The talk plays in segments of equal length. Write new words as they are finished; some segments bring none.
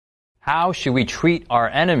How should we treat our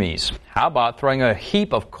enemies? How about throwing a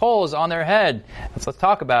heap of coals on their head? Let's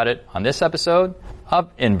talk about it on this episode of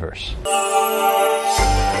Inverse.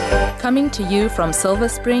 Coming to you from Silver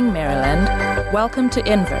Spring, Maryland, welcome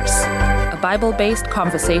to Inverse, a Bible-based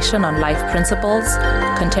conversation on life principles,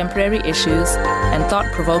 contemporary issues, and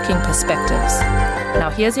thought-provoking perspectives. Now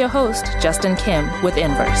here's your host, Justin Kim, with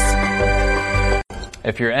Inverse.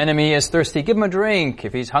 If your enemy is thirsty, give him a drink.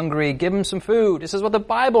 If he's hungry, give him some food. This is what the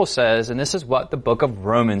Bible says, and this is what the book of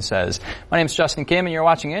Romans says. My name is Justin Kim, and you're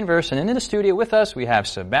watching Inverse. And in the studio with us, we have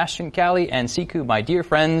Sebastien, Callie, and Sikhu, my dear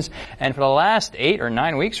friends. And for the last 8 or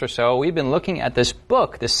 9 weeks or so, we've been looking at this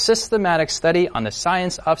book, this systematic study on the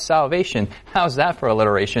science of salvation. How's that for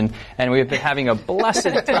alliteration? And we've been having a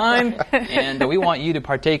blessed time, and we want you to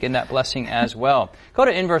partake in that blessing as well. Go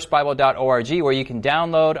to inversebible.org, where you can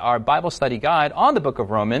download our Bible study guide on the book of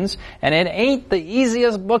Romans, and it ain't the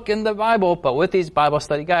easiest book in the Bible, but with these Bible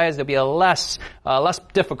study guides, it'll be a less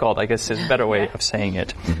difficult, I guess is a better way of saying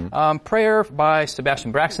it. Prayer by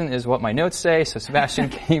Sebastian Braxton is what my notes say, so Sebastian,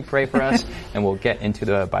 can you pray for us, and we'll get into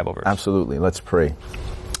the Bible verse. Absolutely, let's pray.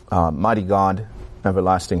 Mighty God,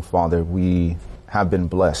 everlasting Father, we have been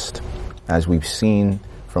blessed as we've seen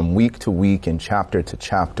from week to week and chapter to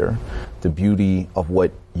chapter the beauty of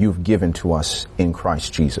what you've given to us in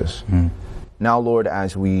Christ Jesus. Now, Lord,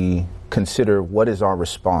 as we consider what is our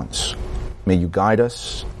response, may you guide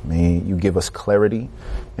us, may you give us clarity,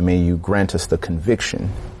 and may you grant us the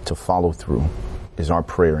conviction to follow through, is our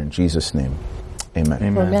prayer in Jesus' name. Amen.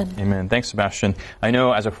 Amen. Amen. Amen. Thanks, Sebastian. I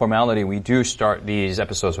know as a formality, we do start these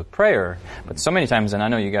episodes with prayer, but so many times, and I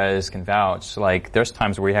know you guys can vouch, like there's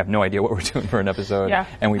times where we have no idea what we're doing for an episode,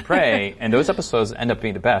 and we pray, and those episodes end up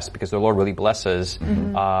being the best because the Lord really blesses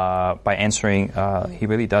by answering. He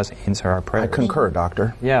really does answer our prayers. I concur,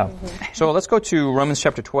 Doctor. Yeah. So let's go to Romans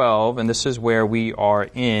chapter 12, and this is where we are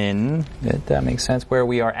in, that makes sense, where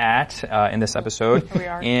we are at in this episode. We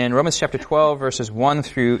are. In Romans chapter 12, verses 1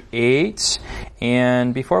 through 8.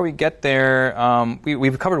 And before we get there,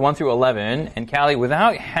 we've covered 1 through 11. And Callie,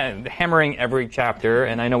 without hammering every chapter,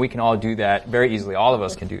 and I know we can all do that very easily. All of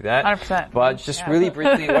us can do that. 100%. But just really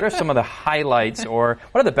briefly, what are some of the highlights or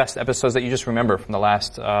what are the best episodes that you just remember from the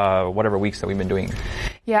last whatever weeks that we've been doing?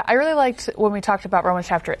 Yeah, I really liked when we talked about Romans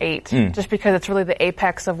chapter 8, just because it's really the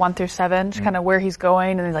apex of 1 through 7, just kind of where he's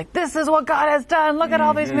going, and he's like, this is what God has done, look at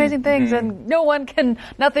all these amazing things, and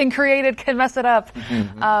nothing created can mess it up.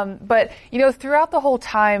 But, throughout the whole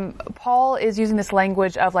time, Paul is using this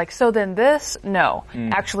language of like, so then this? No,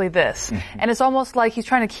 actually this. And it's almost like he's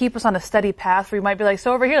trying to keep us on a steady path where you might be like,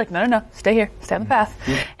 so over here, like, no, stay here, stay on the path.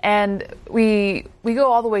 And we go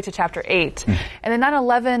all the way to chapter 8. And then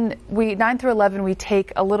 9 through 11, we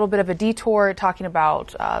take a little bit of a detour talking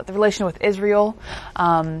about the relation with Israel,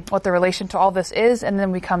 what the relation to all this is, and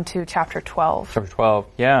then we come to chapter 12. Chapter 12,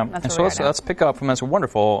 yeah. That's and so let's pick up from, that's a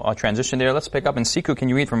wonderful transition there. Let's pick up in Sikhu. Can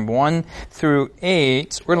you read from 1 through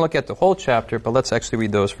 8? We're going to look at the whole chapter, but let's actually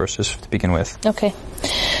read those verses to begin with. Okay.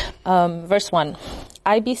 Verse 1.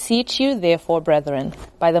 I beseech you, therefore, brethren,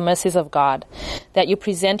 by the mercies of God, that you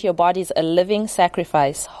present your bodies a living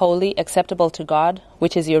sacrifice, holy, acceptable to God,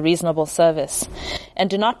 which is your reasonable service. And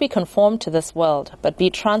do not be conformed to this world, but be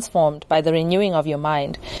transformed by the renewing of your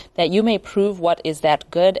mind, that you may prove what is that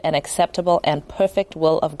good and acceptable and perfect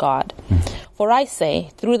will of God. For I say,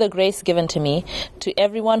 through the grace given to me, to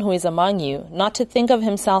everyone who is among you, not to think of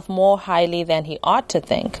himself more highly than he ought to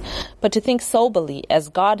think, but to think soberly, as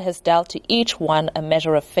God has dealt to each one a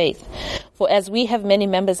measure of faith. For as we have many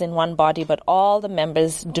members in one body, but all the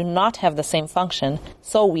members do not have the same function,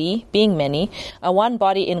 so we, being many, are one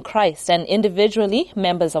body in Christ, and individually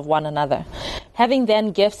members of one another. Having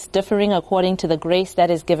then gifts differing according to the grace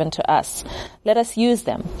that is given to us, let us use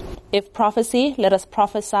them. If prophecy, let us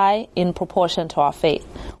prophesy in proportion to our faith.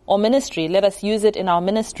 Or ministry, let us use it in our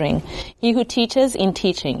ministering. He who teaches, in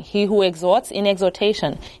teaching. He who exhorts, in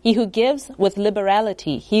exhortation. He who gives, with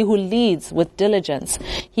liberality. He who leads, with diligence.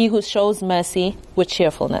 He who shows mercy, with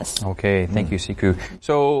cheerfulness. Okay, thank you, Sikhu.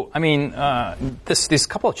 So, I mean, this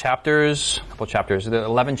couple of chapters, the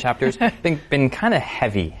 11 chapters, been kind of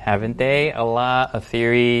heavy, haven't they? A lot of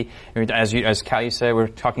theory. As Callie said, we're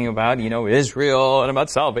talking about, Israel and about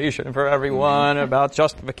salvation for everyone, about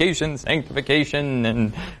justification, sanctification,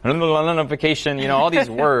 and nullification, all these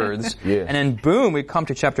words. Yeah. And then boom, we come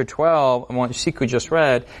to chapter 12, and what Sikhu just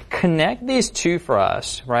read. Connect these two for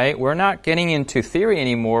us, right? We're not getting into theory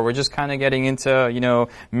anymore. We're just kind of getting into,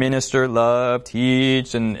 minister, love,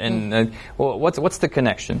 teach, and what's the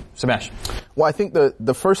connection? Sebastian? Well, I think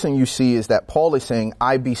the first thing you see is that Paul is saying,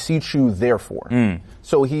 I beseech you therefore.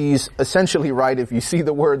 So he's essentially right. If you see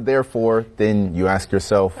the word therefore, then you ask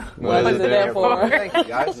yourself, What is it there for? Thank you,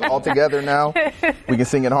 guys. All together now. We can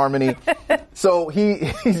sing in harmony. So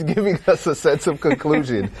he's giving us a sense of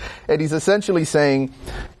conclusion. And he's essentially saying,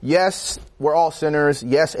 yes, we're all sinners.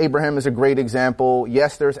 Yes, Abraham is a great example.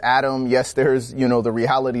 Yes, there's Adam. Yes, there's, the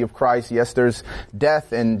reality of Christ. Yes, there's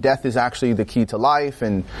death, and death is actually the key to life.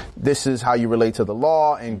 And this is how you relate to the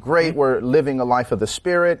law. And great, we're living a life of the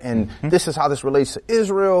Spirit. And this is how this relates to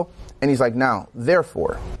Israel. And he's like, now,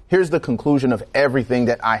 therefore, here's the conclusion of everything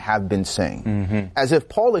that I have been saying. As if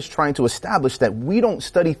Paul is trying to establish that we don't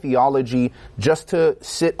study theology just to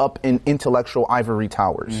sit up in intellectual ivory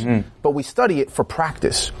towers, but we study it for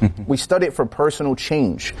practice. We study it for personal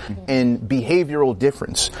change and behavioral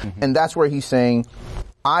difference. And that's where he's saying,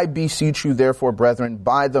 I beseech you, therefore, brethren,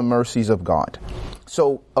 by the mercies of God.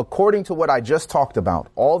 So according to what I just talked about,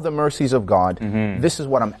 all the mercies of God, this is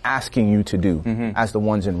what I'm asking you to do as the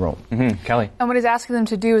ones in Rome. Callie. And what he's asking them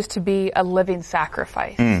to do is to be a living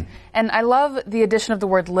sacrifice. And I love the addition of the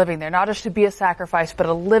word living there, not just to be a sacrifice, but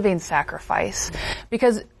a living sacrifice.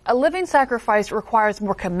 Because a living sacrifice requires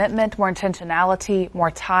more commitment, more intentionality,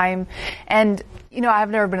 more time. And, I've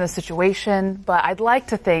never been in a situation, but I'd like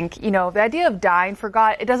to think, the idea of dying for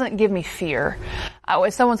God, it doesn't give me fear.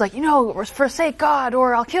 If someone's like, forsake God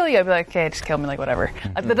or I'll kill you, I'd be like, okay, just kill me, whatever.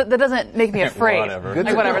 That doesn't make me afraid. Whatever.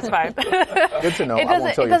 Whatever, it's fine. Good to know. It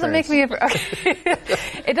doesn't make me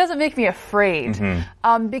it doesn't make me afraid.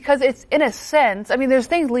 Because it's, in a sense, there's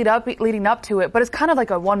things leading up to it, but it's kind of like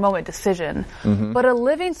a one moment decision. But a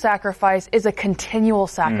living sacrifice is a continual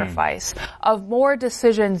sacrifice of more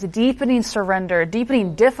decisions, deepening surrender,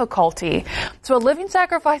 deepening difficulty. So a living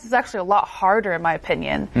sacrifice is actually a lot harder, in my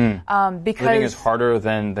opinion. Because living is harder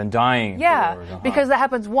than dying. Yeah, because that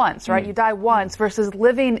happens once, right? You die once versus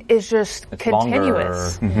living is just it's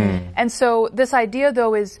continuous. And so this idea,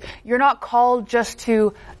 though, is you're not called just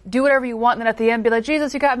to do whatever you want and then at the end be like,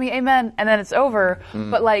 Jesus, you got me, amen, and then it's over.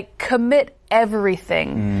 But commit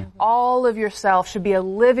everything. All of yourself should be a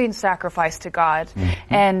living sacrifice to God.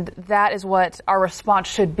 And that is what our response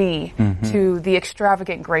should be to the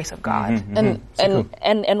extravagant grace of God.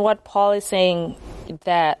 And what Paul is saying,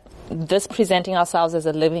 that this presenting ourselves as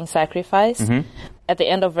a living sacrifice, at the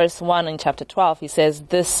end of verse 1 in chapter 12, he says,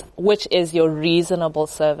 this, which is your reasonable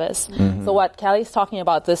service. So what Callie's talking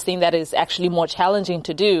about, this thing that is actually more challenging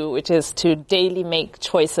to do, which is to daily make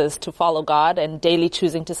choices to follow God and daily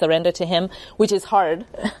choosing to surrender to Him, which is hard.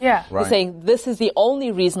 Yeah. He's saying this is the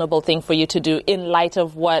only reasonable thing for you to do in light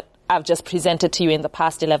of what I've just presented to you in the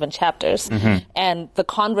past 11 chapters. And the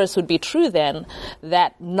converse would be true then,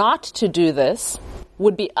 that not to do this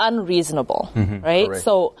would be unreasonable, right? Correct.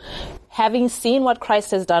 So having seen what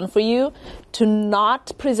Christ has done for you, to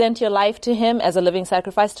not present your life to Him as a living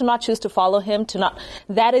sacrifice, to not choose to follow Him,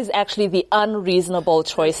 that is actually the unreasonable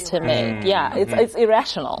choice to make. Yeah, it's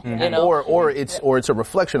irrational, Or it's a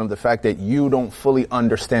reflection of the fact that you don't fully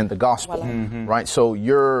understand the gospel, right? So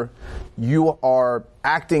you are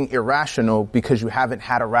acting irrational because you haven't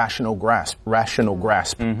had a rational grasp, of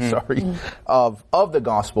the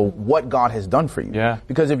gospel, what God has done for you. Yeah.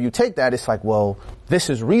 Because if you take that, it's like, well, this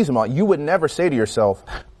is reasonable. You would never say to yourself,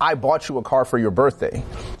 I bought you a car for your birthday.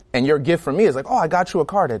 And your gift for me is like, oh, I got you a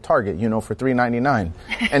card at Target, for $3.99.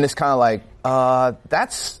 And it's kind of like,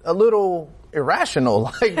 that's a little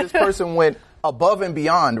irrational. Like this person went above and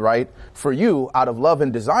beyond, right, for you, out of love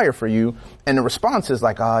and desire for you. And the response is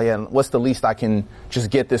like, what's the least I can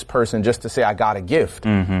just get this person just to say I got a gift?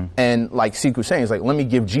 And like Sikhu saying, it's like, let me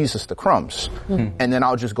give Jesus the crumbs. And then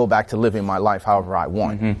I'll just go back to living my life however I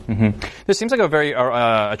want. This seems like a very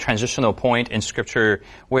a transitional point in Scripture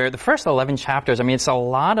where the first 11 chapters, it's a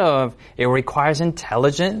lot of, it requires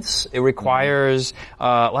intelligence. It requires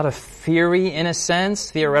a lot of theory in a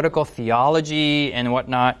sense, theoretical theology and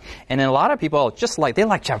whatnot. And then a lot of people they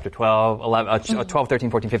like chapter 12, 11, 12,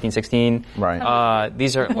 13, 14, 15, 16. Right.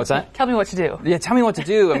 These are, what's that? Tell me what to do. Yeah, tell me what to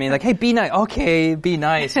do. Hey, be nice. Okay, be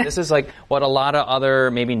nice. This is like what a lot of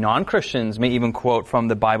other maybe non-Christians may even quote from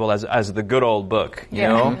the Bible as the good old book, you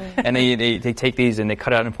know? And they take these and they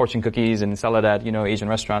cut out in fortune cookies and sell it at, Asian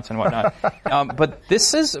restaurants and whatnot. But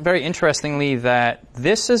this is very interestingly that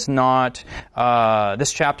this is not,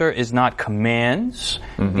 this chapter is not commands.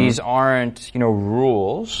 These aren't,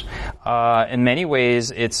 rules. In many ways,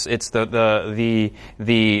 it's the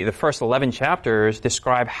first 11 chapters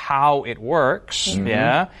describe how it works,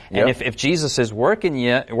 yeah. And if Jesus is working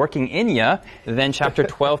in you, then chapter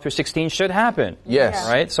 12 through 16 should happen. Yes.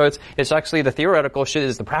 Right. So it's actually the theoretical shit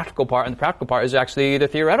is the practical part, and the practical part is actually the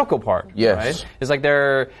theoretical part. Yes. Right. It's like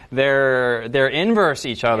they're inverse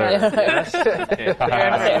each other. Yes.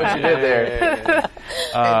 What you did there.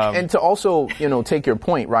 And to also, take your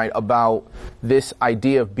point, right, about this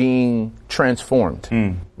idea of being transformed,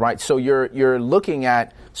 right? So you're looking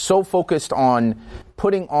at so focused on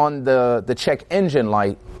putting on the check engine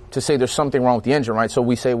light to say there's something wrong with the engine, right? So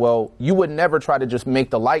we say, well, you would never try to just make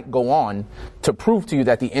the light go on to prove to you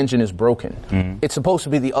that the engine is broken. It's supposed to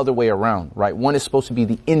be the other way around, right? One is supposed to be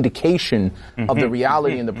the indication of the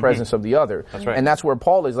reality and the presence of the other. That's right. And that's where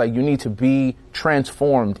Paul is like, you need to be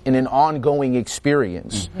transformed in an ongoing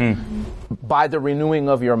experience by the renewing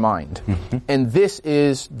of your mind. And this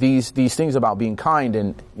is these things about being kind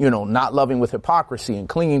and, not loving with hypocrisy and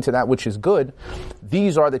clinging to that which is good.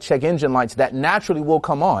 These are the check engine lights that naturally will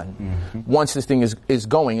come on once this thing is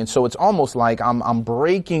going. And so it's almost like I'm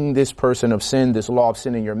breaking this person of sin, this law of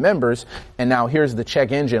sin in your members. And now here's the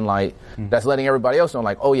check engine light that's letting everybody else know,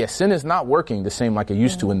 like, oh yeah, sin is not working the same like it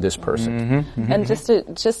used to in this person. And just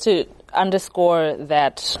to underscore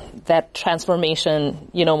that transformation,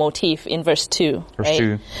 motif in verse 2, right?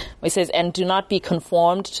 2. It says, and do not be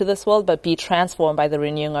conformed to this world, but be transformed by the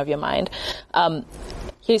renewing of your mind.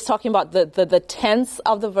 He's talking about the tense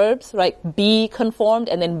of the verbs, right? Be conformed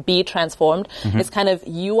and then be transformed. It's kind of,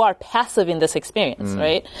 you are passive in this experience,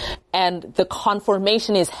 right? And the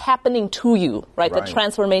conformation is happening to you, right? The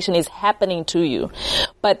transformation is happening to you.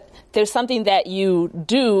 But there's something that you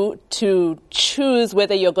do to choose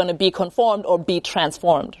whether you're going to be conformed or be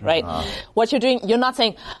transformed, right? What you're doing, you're not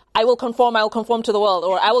saying, I will conform to the world,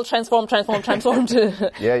 or I will transform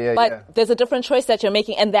to... But there's a different choice that you're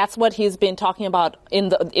making, and that's what he's been talking about in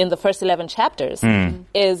the first 11 chapters,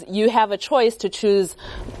 is you have a choice to choose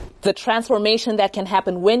the transformation that can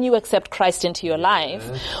happen when you accept Christ into your life,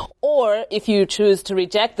 or if you choose to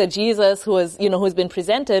reject the Jesus who's been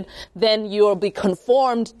presented, then you'll be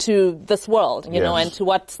conformed to this world, and to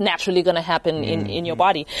what's naturally going to happen in your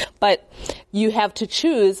body. But you have to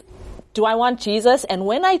choose, do I want Jesus? And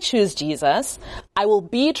when I choose Jesus, I will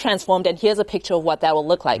be transformed. And here's a picture of what that will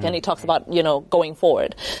look like. And he talks about, going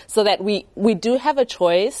forward. So that we do have a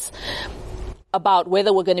choice about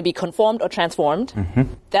whether we're going to be conformed or transformed.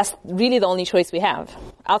 That's really the only choice we have.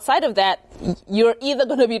 Outside of that, you're either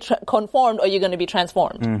going to be conformed or you're going to be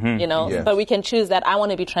transformed, But we can choose that I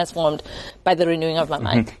want to be transformed by the renewing of my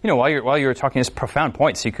mind. While you're talking this profound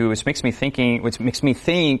point, Sikhu, which makes me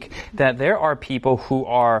think that there are people who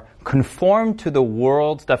are conformed to the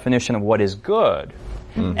world's definition of what is good.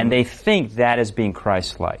 And they think that is being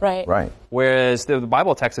Christ-like. Right. Whereas the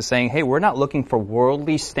Bible text is saying, hey, we're not looking for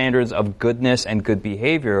worldly standards of goodness and good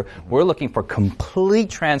behavior. We're looking for complete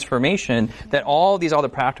transformation, that all these other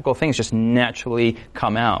practical things just naturally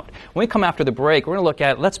come out. When we come after the break, we're going to look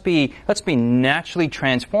at, let's be naturally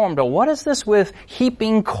transformed. But what is this with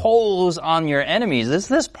heaping coals on your enemies? Is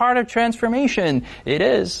this part of transformation? It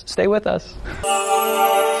is. Stay with us.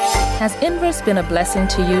 Has Inverse been a blessing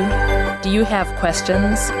to you? Do you have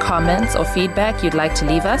questions, comments, or feedback you'd like to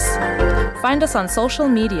leave us? Find us on social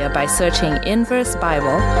media by searching Inverse Bible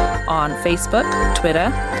on Facebook,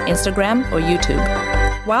 Twitter, Instagram, or YouTube.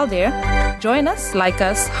 While there, join us, like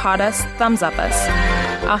us, heart us, thumbs up us.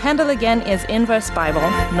 Our handle again is Inverse Bible,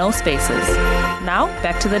 no spaces. Now,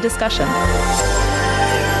 back to the discussion.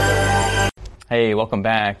 Hey, welcome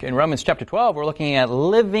back. In Romans chapter 12, we're looking at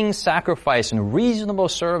living sacrifice and reasonable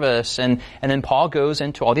service, and then Paul goes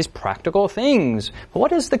into all these practical things. But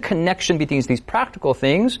what is the connection between these practical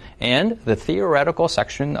things and the theoretical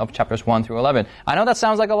section of chapters 1 through 11? I know that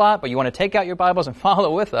sounds like a lot, but you want to take out your Bibles and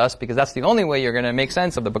follow with us, because that's the only way you're going to make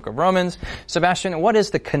sense of the book of Romans. Sebastien, what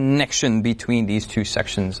is the connection between these two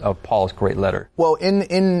sections of Paul's great letter? Well,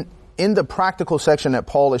 in the practical section that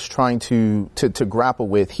Paul is trying to grapple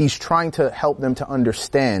with, he's trying to help them to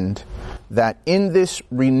understand that in this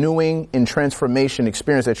renewing and transformation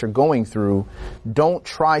experience that you're going through, don't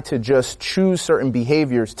try to just choose certain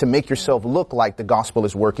behaviors to make yourself look like the gospel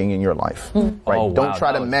is working in your life. Right? Oh, don't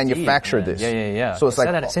try to manufacture this. Yeah. So it's say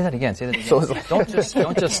that again. So it's like, don't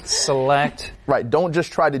just select. Right. Don't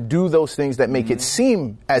just try to do those things that make it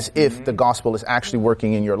seem as if the gospel is actually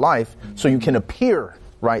working in your life, so you can appear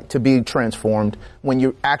right, to be transformed when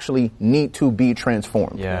you actually need to be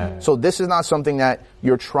transformed. Yeah. So this is not something that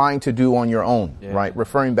you're trying to do on your own, right?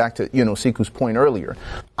 Referring back to, Sikhu's point earlier.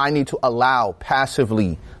 I need to allow,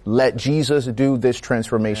 passively, let Jesus do this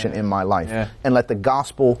transformation in my life and let the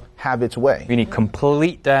gospel have its way. We need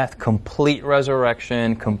complete death, complete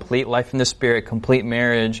resurrection, complete life in the Spirit, complete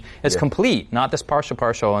marriage. It's complete, not this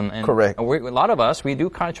partial. And correct. A lot of us, we do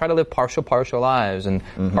kind of try to live partial lives and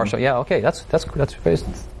partial. Yeah, okay, that's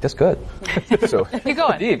good. So keep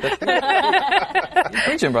going. Deep. Keep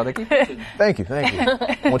preaching, brother. Keep preaching. Thank you.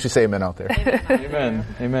 Won't you say amen out there?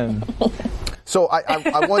 Amen. So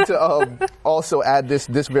I want to also add this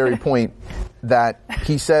very point that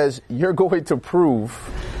he says you're going to prove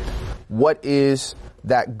what is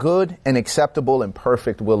that good and acceptable and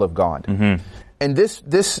perfect will of God. Mm-hmm. And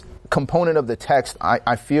this component of the text,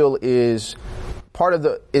 I feel is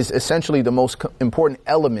essentially the most important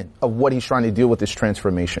element of what he's trying to deal with this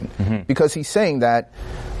transformation. Mm-hmm. Because he's saying that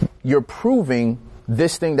you're proving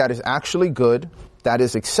this thing that is actually good, that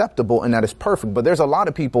is acceptable, and that is perfect. But there's a lot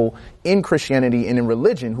of people in Christianity and in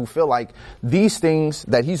religion who feel like these things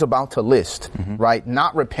that he's about to list, mm-hmm. right?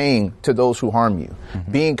 Not repaying to those who harm you,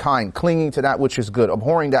 mm-hmm. being kind, clinging to that which is good,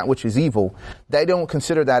 abhorring that which is evil. They don't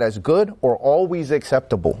consider that as good or always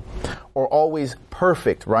acceptable or always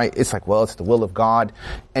perfect, right? It's like, well, it's the will of God.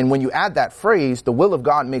 And when you add that phrase, the will of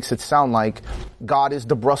God makes it sound like God is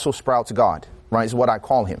the Brussels sprouts God, right? Is what I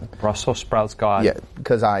call him. Brussels sprouts God. Yeah,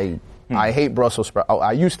 because I hate Brussels sprouts. Oh,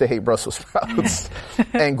 I used to hate Brussels sprouts.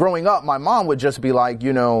 And growing up, my mom would just be like,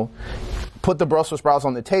 put the Brussels sprouts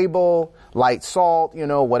on the table, light salt,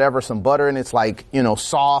 whatever, some butter, and it's like,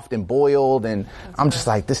 soft and boiled. And I'm just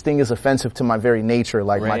like, this thing is offensive to my very nature.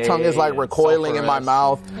 Like, my tongue is like recoiling in my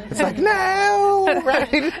mouth. It's like, no,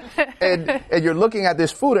 right? And you're looking at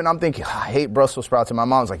this food, and I'm thinking, I hate Brussels sprouts. And my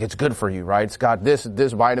mom's like, it's good for you, right? It's got this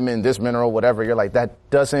vitamin, this mineral, whatever. You're like, that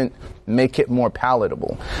doesn't make it more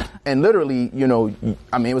palatable. And literally,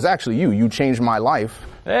 it was actually you changed my life.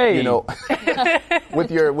 Hey,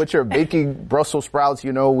 with your baking Brussels sprouts,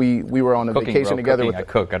 we were on a vacation together. I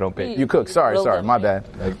cook. I don't bake. You cook. Sorry, my bad.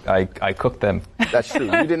 I cook them. That's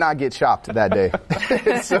true. You did not get chopped that day.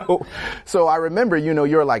 So I remember,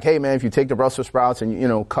 you're like, hey man, if you take the Brussels sprouts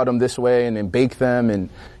and cut them this way and then bake them, and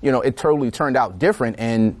it totally turned out different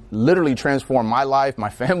and literally transformed my life, my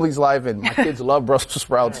family's life, and my kids love Brussels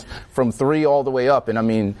sprouts from 3 all the way up. And I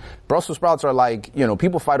mean, Brussels sprouts are like,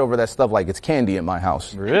 people fight over that stuff like it's candy at my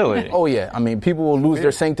house. Really? Oh yeah. I mean, people will lose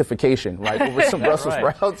their sanctification, right, over some Brussels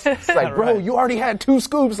sprouts. It's like, bro, you already had 2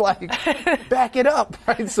 scoops. Like, back it up,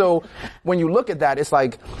 right? So when you look at that, it's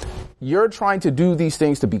like you're trying to do these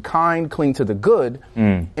things to be kind, cling to the good,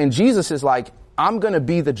 and Jesus is like, I'm going to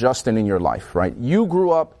be the Justin in your life, right? You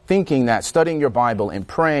grew up thinking that studying your Bible and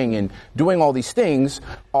praying and doing all these things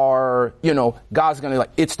are, God's going to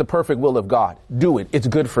it's the perfect will of God. Do it. It's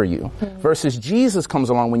good for you. Versus Jesus comes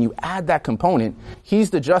along, when you add that component, he's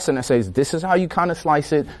the Justin that says, this is how you kind of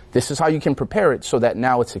slice it. This is how you can prepare it so that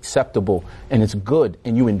now it's acceptable and it's good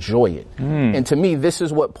and you enjoy it. And to me, this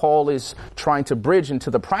is what Paul is trying to bridge into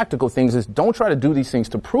the practical things, is don't try to do these things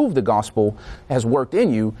to prove the gospel has worked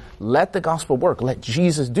in you. Let the gospel work. Let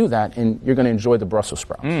Jesus do that, and you're going to enjoy the Brussels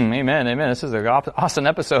sprouts. Amen. This is an awesome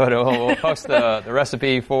episode. We'll post the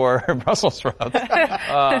recipe for Brussels sprouts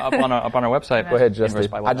up on our website. Go ahead, Justin.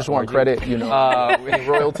 I just want credit,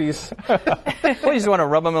 royalties. Well, you just want to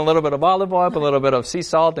rub them in a little bit of olive oil, a little bit of sea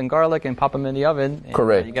salt and garlic, and pop them in the oven. And,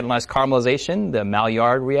 correct. You get a nice caramelization, the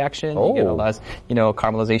Maillard reaction. Oh. You get a nice,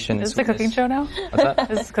 caramelization. Is this a cooking show now? What's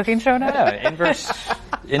that? Is this a cooking show now? Yeah, inverse.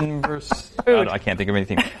 I can't think of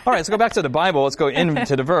anything. All right, let's go back to the Bible. Let's go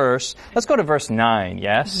into the verse. Let's go to verse 9,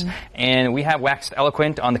 yes? And we have waxed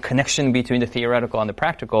eloquent on the connection between the theoretical and the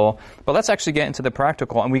practical, but let's actually get into the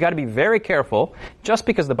practical. And we got to be very careful, just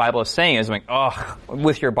because the Bible is saying is like,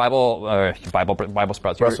 with your Bible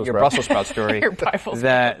sprouts, your Brussels sprout story,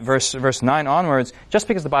 that verse 9 onwards, just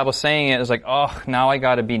because the Bible is saying it is like, now I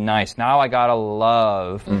got to be nice. Now I got to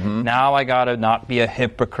love. Now I got to not be a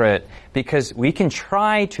hypocrite. Because we can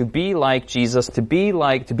try to be like Jesus, to be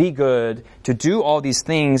good, to do all these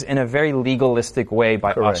things in a very legalistic way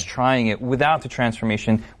by us trying it without the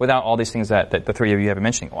transformation, without all these things that the three of you have been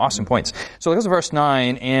mentioning. Awesome points. So look at verse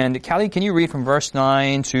 9. And Callie, can you read from verse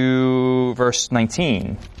 9 to verse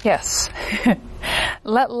 19? Yes.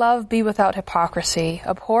 Let love be without hypocrisy.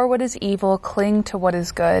 Abhor what is evil, cling to what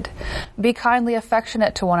is good. Be kindly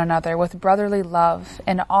affectionate to one another with brotherly love,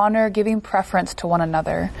 and honor, giving preference to one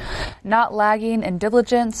another. Not lagging in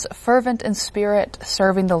diligence, fervent in spirit,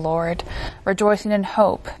 serving the Lord. Rejoicing in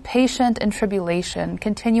hope, patient in tribulation,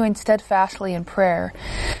 continuing steadfastly in prayer.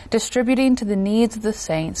 Distributing to the needs of the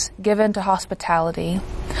saints, given to hospitality.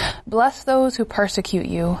 Bless those who persecute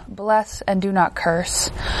you. Bless and do not curse.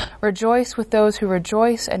 Rejoice with those who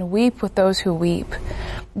rejoice, and weep with those who weep.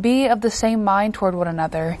 Be of the same mind toward one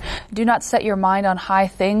another. Do not set your mind on high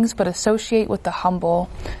things, but associate with the humble.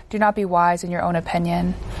 Do not be wise in your own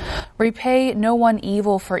opinion. Repay no one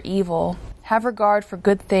evil for evil. Have regard for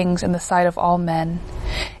good things in the sight of all men.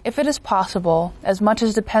 If it is possible, as much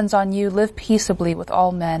as depends on you, live peaceably with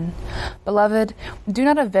all men. Beloved, do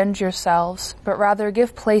not avenge yourselves, but rather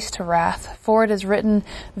give place to wrath, for it is written,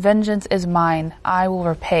 vengeance is mine, I will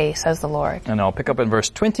repay, says the Lord. And I'll pick up in verse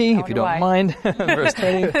 20, if you don't mind. Verse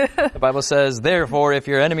 20, the Bible says, therefore, if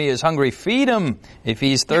your enemy is hungry, feed him. If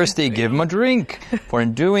he's thirsty, give him a drink. For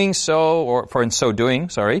in so doing,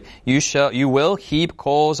 you will heap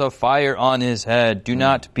coals of fire on his head. Do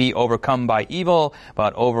not be overcome by evil,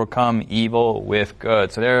 but overcome evil with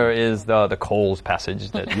good. So there is the coals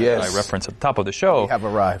passage that I referenced at the top of the show. We have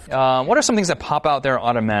arrived. What are some things that pop out there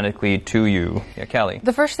automatically to you? Yeah, Callie.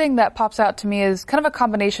 The first thing that pops out to me is kind of a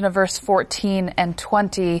combination of verse 14 and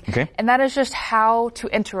 20. Okay. And that is just how to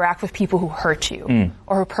interact with people who hurt you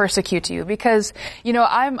or who persecute you. Because,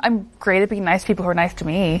 I'm great at being nice to people who are nice to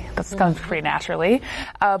me. That comes pretty naturally.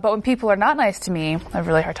 But when people are not nice to me, I have a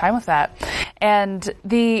really hard time with that. And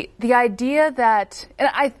the idea that, and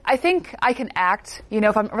I think I can act,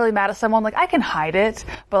 if I'm really mad at someone, I can hide it,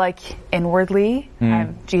 but inwardly,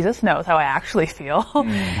 Jesus knows how I actually feel.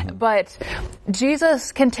 But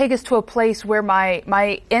Jesus can take us to a place where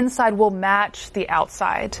my inside will match the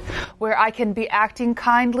outside, where I can be acting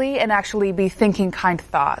kindly and actually be thinking kind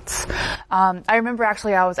thoughts. I remember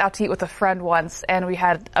actually I was out to eat with a friend once, and we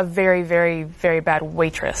had a very, very, very bad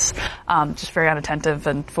waitress, just very unattentive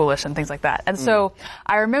and foolish and things like that. And so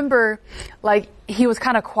I remember, he was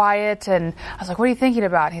kind of quiet, and I was like, what are you thinking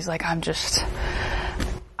about? And he's like,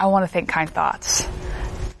 I want to think kind thoughts.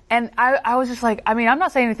 And I was just like, I'm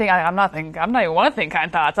not saying anything. I'm not even want to think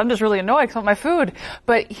kind thoughts. I'm just really annoyed because I want my food.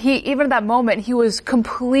 But even at that moment, he was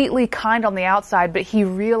completely kind on the outside, but he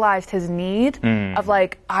realized his need of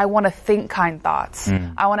I want to think kind thoughts.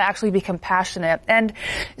 I want to actually be compassionate. And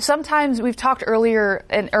sometimes we've talked earlier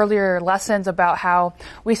in earlier lessons about how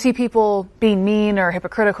we see people being mean or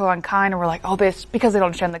hypocritical or unkind, and we're like, it's because they don't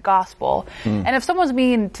understand the gospel. And if someone's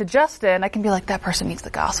mean to Justin, I can be like, that person needs the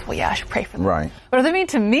gospel. Yeah, I should pray for them. Right. But if they're mean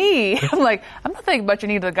to me, I'm like, I'm not thinking about your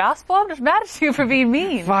need of the gospel. I'm just mad at you for being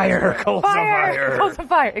mean. Coals of fire. Coals of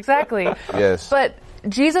fire, exactly. Yes. But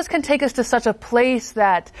Jesus can take us to such a place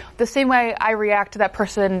that the same way I react to that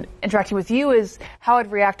person interacting with you is how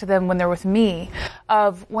I'd react to them when they're with me.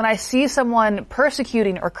 Of when I see someone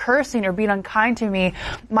persecuting or cursing or being unkind to me,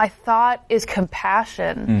 my thought is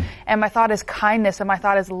compassion, and my thought is kindness, and my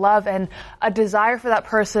thought is love, and a desire for that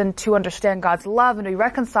person to understand God's love and to be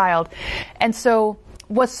reconciled. And so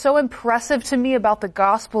what's so impressive to me about the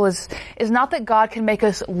gospel is not that God can make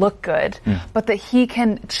us look good, but that he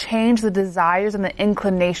can change the desires and the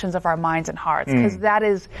inclinations of our minds and hearts, because that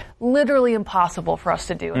is literally impossible for us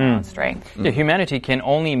to do in our own strength. Yeah, humanity can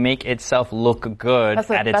only make itself look good at its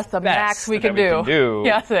best. That's the max we can do.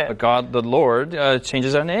 Yeah, that's it. But God, the Lord,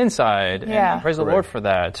 changes on the inside. Yeah. And praise the Lord for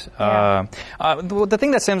that. Yeah. The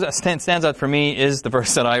thing that stands out for me is the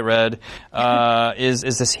verse that I read, is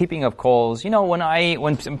this heaping of coals.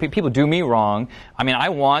 When people do me wrong, I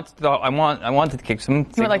want to kick some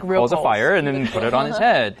coals of fire and then put it on his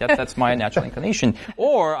head. That's my natural inclination.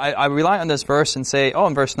 Or I rely on this verse and say,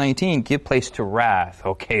 in verse 19, give place to wrath.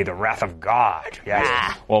 Okay, the wrath of God. Yes.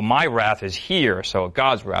 Yeah. Well, my wrath is here, so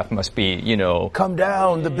God's wrath must be, come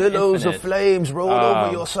down, the billows infinite. of flames roll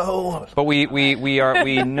over your soul. But we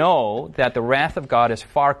know that the wrath of God is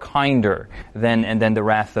far kinder than the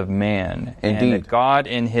wrath of man. Indeed. And that God,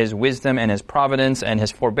 in his wisdom and his providence and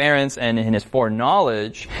his forbearance and in his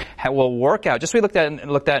foreknowledge, will work out, just we looked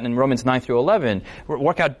at in Romans 9 through 11,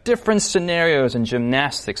 work out different scenarios in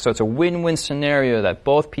gymnastics. So it's a win-win scenario that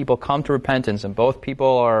both people come to repentance and both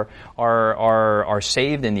people are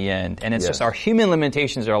saved in the end. And it's just our human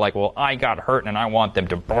limitations are like, well, I got hurt and I want them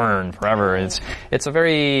to burn forever. It's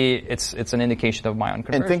an indication of my own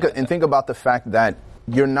conversion. And think about the fact that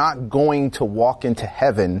you're not going to walk into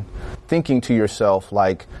heaven thinking to yourself,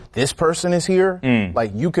 this person is here,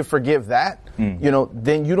 you could forgive that,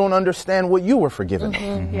 then you don't understand what you were forgiven.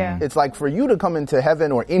 Yeah. It's like for you to come into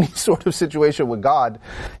heaven or any sort of situation with God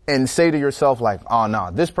and say to yourself oh no,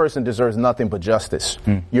 this person deserves nothing but justice.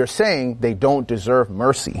 You're saying they don't deserve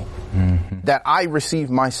mercy that I receive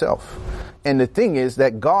myself. And the thing is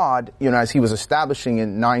that God, as he was establishing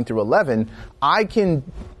in 9 through 11, I can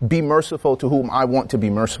be merciful to whom I want to be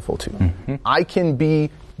merciful to. I can be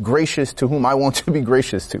gracious to whom I want to be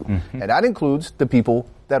gracious to. And that includes the people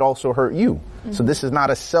that also hurt you. So this is not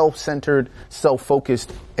a self-centered,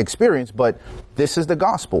 self-focused experience, but this is the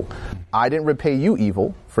gospel. I didn't repay you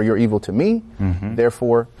evil for your evil to me.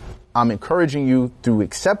 Therefore, I'm encouraging you through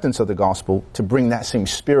acceptance of the gospel to bring that same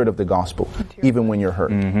spirit of the gospel, even when you're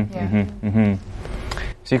hurt.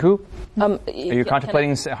 Sikhu? Are you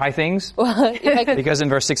contemplating high things? Well, because in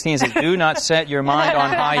verse 16 it says, do not set your mind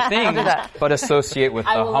on high things, but associate with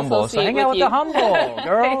the humble. So hang out with the humble,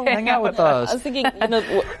 girl. Hang out with us. I was thinking,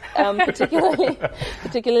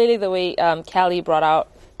 particularly the way Callie brought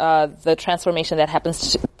out the transformation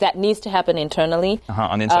that needs to happen internally.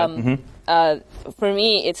 On the inside. For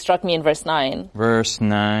me, it struck me in verse 9. Verse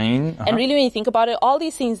 9. And really, when you think about it, all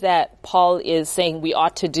these things that Paul is saying we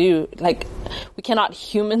ought to do, like, we cannot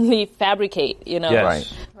humanly fabricate,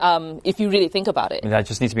 Yes. If you really think about it. That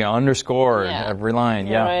just needs to be underscored every line.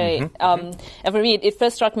 Yeah. Right. And for me, it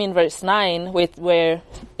first struck me in verse 9, where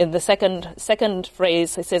in the second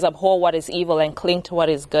phrase, it says, abhor what is evil and cling to what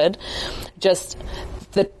is good. Just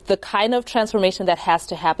the kind of transformation that has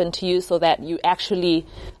to happen to you so that you actually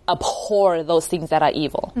abhor those things that are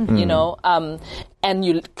evil, and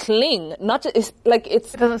you cling. Not just,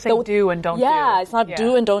 it doesn't say do and don't do. Yeah, it's not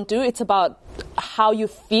do and don't do. It's about how you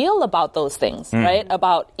feel about those things, right?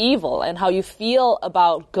 About evil and how you feel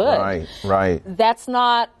about good. Right. That's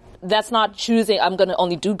not choosing, I'm going to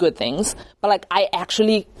only do good things, but I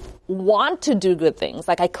actually want to do good things.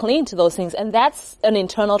 I cling to those things, and that's an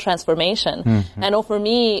internal transformation. I know for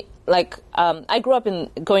me, I grew up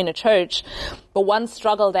going to church, but one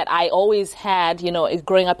struggle that I always had,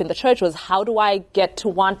 growing up in the church was, how do I get to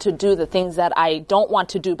want to do the things that I don't want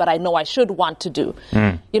to do, but I know I should want to do?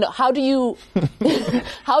 How do you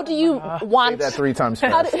want... Say that 3 times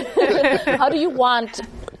fast. How do you want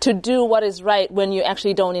to do what is right when you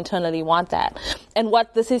actually don't internally want that? And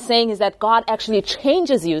what this is saying is that God actually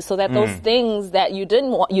changes you so that those things that you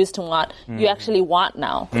didn't used to want, you actually want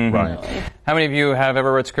now. Right. How many of you have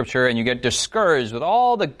ever read scripture and you get discouraged with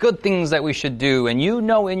all the good things that we should do, and you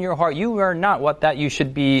know in your heart you are not what that you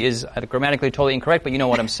should be is grammatically totally incorrect, but you know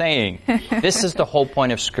what I'm saying. This is the whole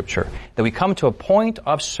point of scripture, that we come to a point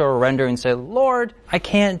of surrender and say, Lord, I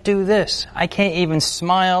can't do this. I can't even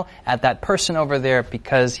smile at that person over there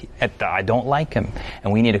because I don't like him.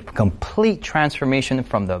 And we need a complete transformation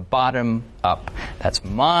from the bottom up. That's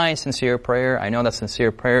my sincere prayer. I know that's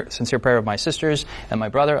sincere prayer of my sisters and my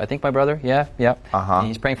brother. I think my brother. Yeah. And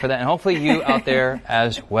he's praying for that. And hopefully you out there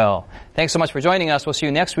as well. Thanks so much for joining us. We'll see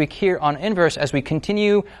you next week here on Inverse as we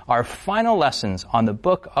continue our final lessons on the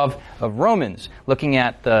book of Romans, looking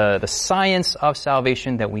at the science of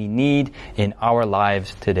salvation that we need in our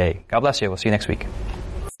lives today. God bless you. We'll see you next week.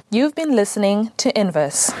 You've been listening to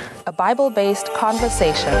Inverse, a Bible-based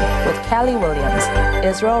conversation with Callie Williams,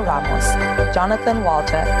 Israel Ramos, Jonathan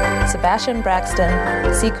Walter, Sebastien Braxton,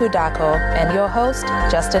 Sikhu Daco, and your host,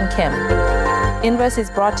 Justin Kim. Inverse is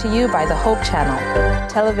brought to you by the Hope Channel,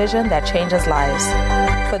 television that changes lives.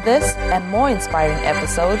 For this and more inspiring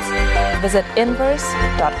episodes, visit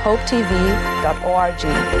inverse.hopetv.org.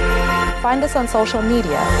 Find us on social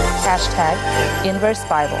media,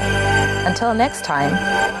 #InverseBible. Until next time,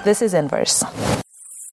 this is Inverse.